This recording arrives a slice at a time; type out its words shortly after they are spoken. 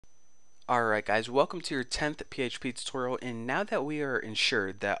Alright guys, welcome to your 10th PHP tutorial, and now that we are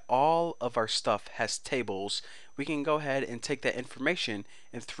ensured that all of our stuff has tables, we can go ahead and take that information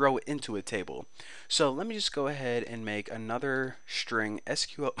and throw it into a table. So let me just go ahead and make another string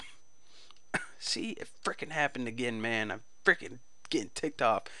SQL. See, it freaking happened again, man. I'm freaking getting ticked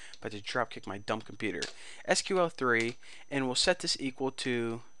off. About to drop kick my dumb computer. SQL3, and we'll set this equal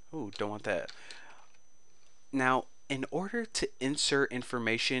to, ooh, don't want that. Now, in order to insert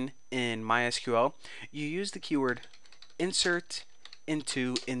information in MySQL, you use the keyword insert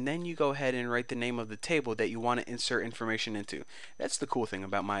into, and then you go ahead and write the name of the table that you want to insert information into. That's the cool thing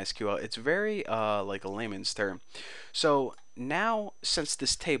about MySQL. It's very like a layman's term. So now, since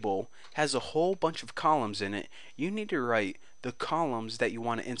this table has a whole bunch of columns in it, you need to write the columns that you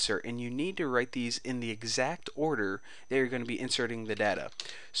want to insert, and you need to write these in the exact order that you're going to be inserting the data.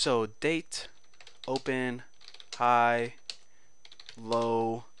 So date, open, high,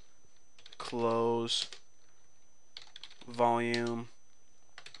 low, close, volume,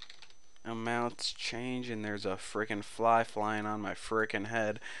 amount change, and there's a freaking fly flying on my freaking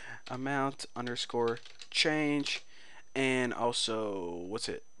head. Amount underscore change, and also, what's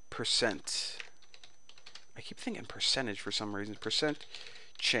it? Percent. I keep thinking percentage for some reason. Percent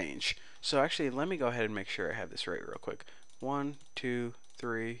change. So actually, let me go ahead and make sure I have this right real quick. 1, 2,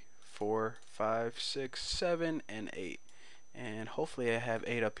 3, 4, 5, 6, 7, and 8. And hopefully I have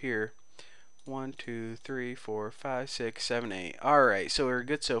 8 up here. 1, 2, 3, 4, 5, 6, 7, 8. Alright, so we're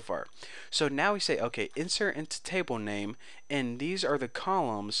good so far. So now we say, okay, insert into table name, and these are the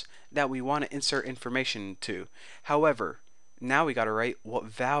columns that we want to insert information to. However, now we got to write what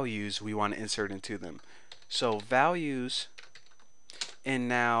values we want to insert into them. So values, and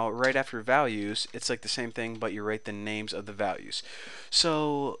now right after values, it's like the same thing, but you write the names of the values.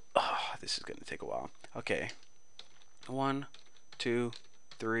 So, this is going to take a while. Okay. 1, 2,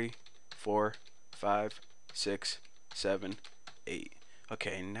 3, 4, 5, 6, 7, 8.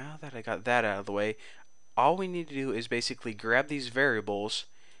 Okay, now that I got that out of the way, all we need to do is basically grab these variables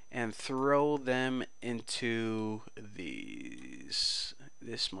and throw them into these.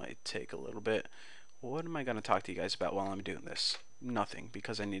 This might take a little bit. What am I going to talk to you guys about while I'm doing this? Nothing,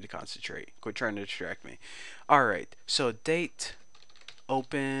 because I need to concentrate. Quit trying to distract me. Alright, so date,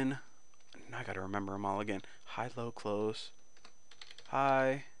 open, I gotta remember them all again. High, low, close.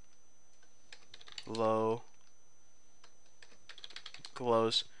 High, low,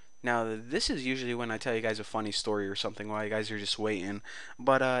 close. Now, this is usually when I tell you guys a funny story or something while you guys are just waiting.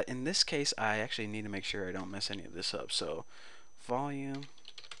 But in this case, I actually need to make sure I don't mess any of this up. So, volume,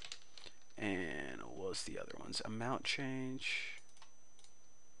 and what's the other ones? Amount change,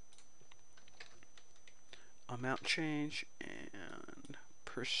 and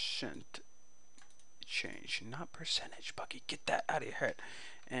percent change, not percentage. Bucky, get that out of your head.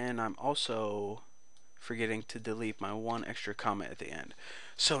 And I'm also forgetting to delete my one extra comment at the end.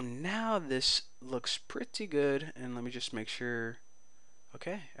 So now this looks pretty good, and let me just make sure.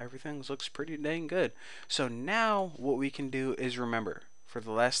 Okay, everything looks pretty dang good. So now what we can do is, remember, for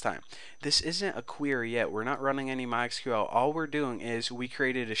the last time, this isn't a query yet. We're not running any MySQL. All we're doing is we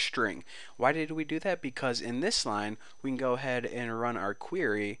created a string. Why did we do that? Because in this line, we can go ahead and run our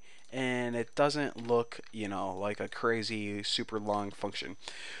query, and it doesn't look, you know, like a crazy super long function.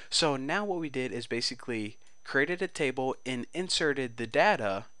 So now what we did is basically created a table and inserted the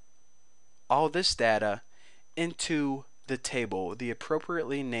data, all this data, into the table, the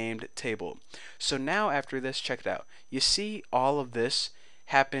appropriately named table. So now after this, check it out. You see all of this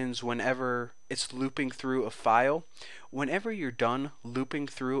happens whenever it's looping through a file. Whenever you're done looping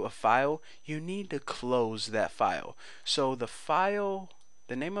through a file, you need to close that file. So the file,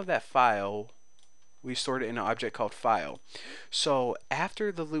 the name of that file, we stored it in an object called file. So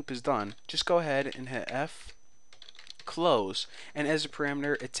after the loop is done, just go ahead and hit F, close, and as a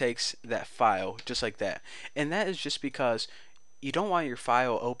parameter it takes that file just like that. And that is just because you don't want your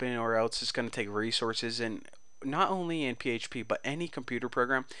file open, or else it's going to take resources. And not only in PHP but any computer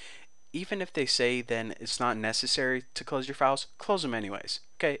program, even if they say then it's not necessary to close your files, close them anyways.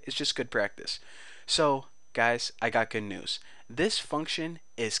 Okay, it's just good practice. So guys, I got good news. This function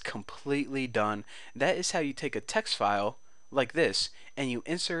is completely done. That is how you take a text file like this and you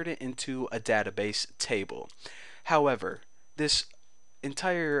insert it into a database table. However, this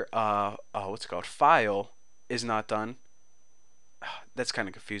entire what's it called, file is not done. that's kind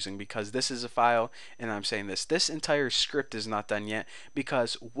of confusing because this is a file and I'm saying this entire script is not done yet,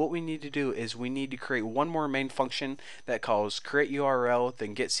 because what we need to do is we need to create one more main function that calls create URL,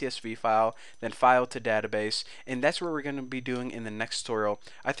 then get CSV file, then file to database, and that's what we're going to be doing in the next tutorial.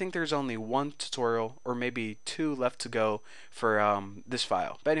 I think there's only one tutorial or maybe two left to go for this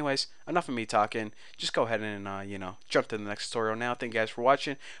file. But anyways, enough of me talking. Just go ahead and jump to the next tutorial now. Thank you guys for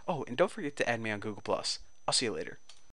watching. Oh, and don't forget to add me on Google+. I'll see you later.